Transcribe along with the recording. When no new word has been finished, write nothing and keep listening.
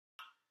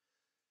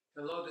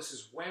Hello, this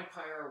is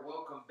wmpyr.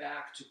 Welcome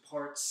back to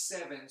part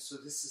 7. So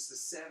this is the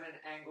 7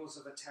 angles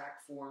of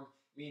attack form,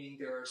 meaning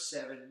there are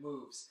 7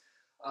 moves.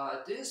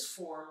 This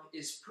form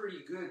is pretty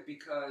good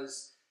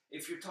because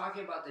if you're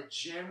talking about the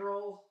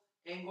general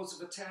angles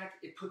of attack,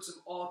 it puts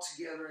them all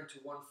together into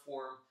one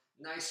form,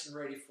 nice and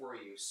ready for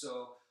you.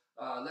 So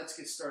let's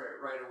get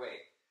started right away.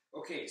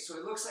 Okay, so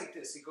it looks like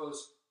this. It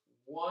goes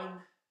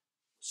 1,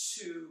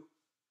 2,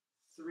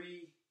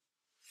 3,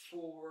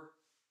 4,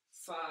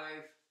 5,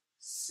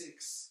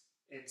 6,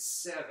 and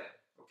 7.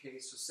 Okay,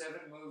 so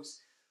 7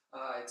 moves.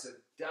 It's a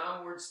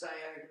downwards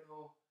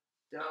diagonal,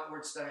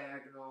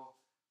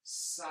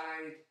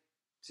 side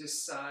to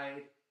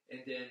side,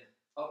 and then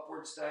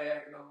upwards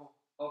diagonal,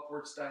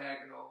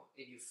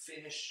 and you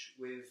finish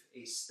with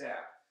a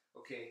stab.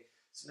 Okay,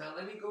 so now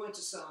let me go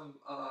into some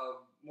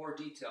more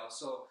detail.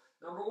 So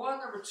number 1,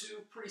 number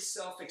 2, pretty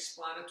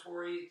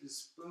self-explanatory.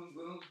 This boom,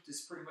 boom, this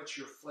is pretty much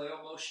your flail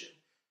motion,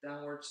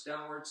 downwards,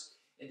 downwards,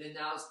 and then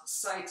now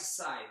side to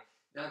side.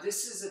 Now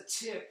this is a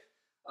tip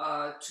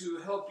to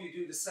help you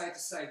do the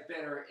side-to-side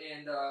better.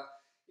 And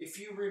if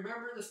you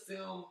remember the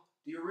film,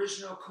 the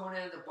original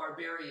Conan the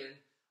Barbarian,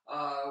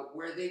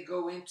 where they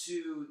go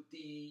into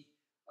the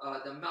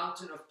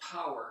Mountain of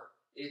Power,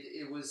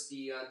 it was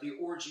the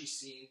orgy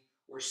scene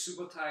where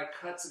Subotai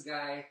cuts a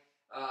guy.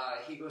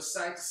 He goes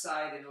side to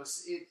side, and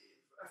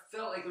I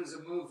felt like it was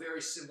a move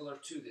very similar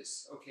to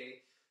this.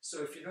 Okay,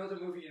 so if you know the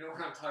movie, you know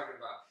what I'm talking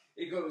about.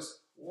 It goes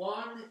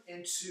 1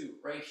 and 2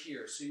 right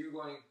here. So you're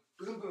going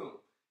boom, boom,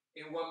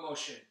 in one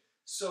motion.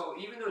 So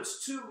even though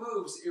it's 2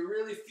 moves, it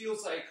really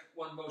feels like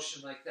one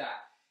motion like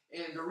that.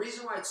 And the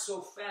reason why it's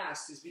so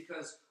fast is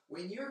because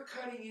when you're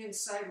cutting in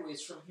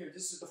sideways from here,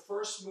 this is the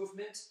first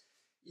movement,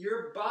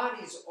 your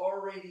body's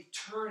already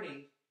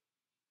turning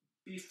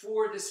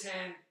before this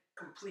hand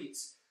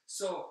completes.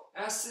 So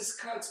as this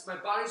cuts, my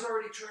body's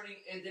already turning,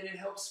 and then it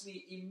helps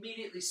me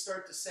immediately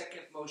start the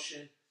second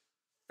motion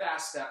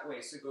fast that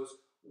way. So it goes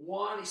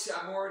 1, you see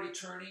I'm already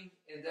turning,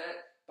 and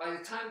that by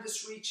the time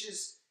this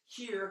reaches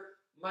here,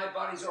 my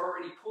body's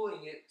already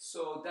pulling it,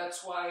 so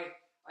that's why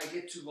I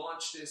get to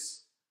launch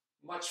this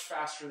much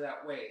faster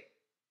that way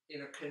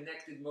in a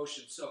connected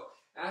motion. So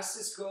as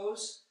this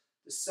goes,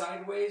 the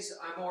sideways,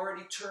 I'm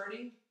already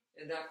turning,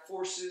 and that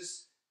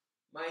forces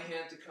my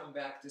hand to come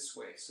back this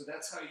way. So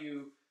that's how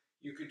you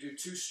could do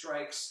 2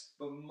 strikes,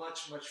 but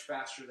much, much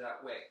faster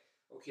that way.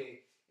 Okay,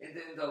 and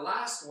then the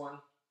last one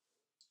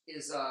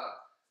is,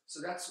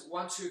 so that's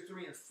 1, 2,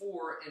 3, and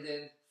 4, and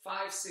then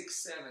 5, 6,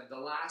 7, the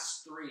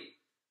last 3.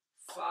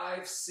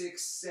 5,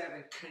 6,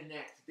 7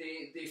 connect.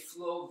 They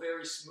flow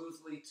very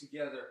smoothly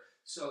together.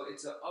 So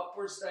it's an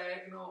upwards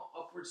diagonal,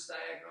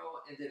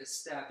 and then a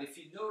stab. If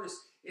you notice,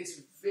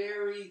 it's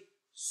very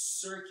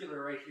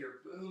circular right here.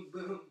 Boom,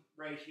 boom,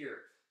 right here.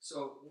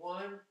 So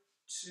 1,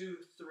 2,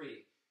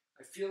 3.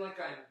 I feel like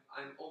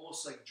I'm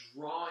almost like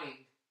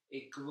drawing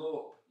a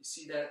globe. You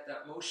see that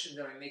motion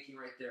that I'm making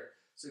right there.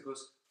 So it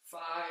goes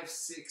 5,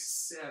 6,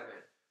 7.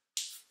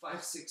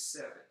 5, 6,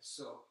 7.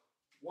 So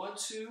 1,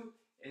 2,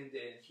 and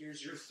then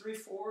here's your 3,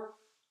 4,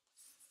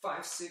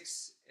 5,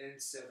 6,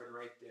 and 7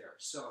 right there.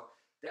 So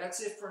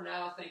that's it for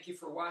now. Thank you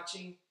for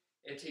watching,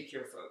 and take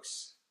care,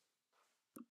 folks.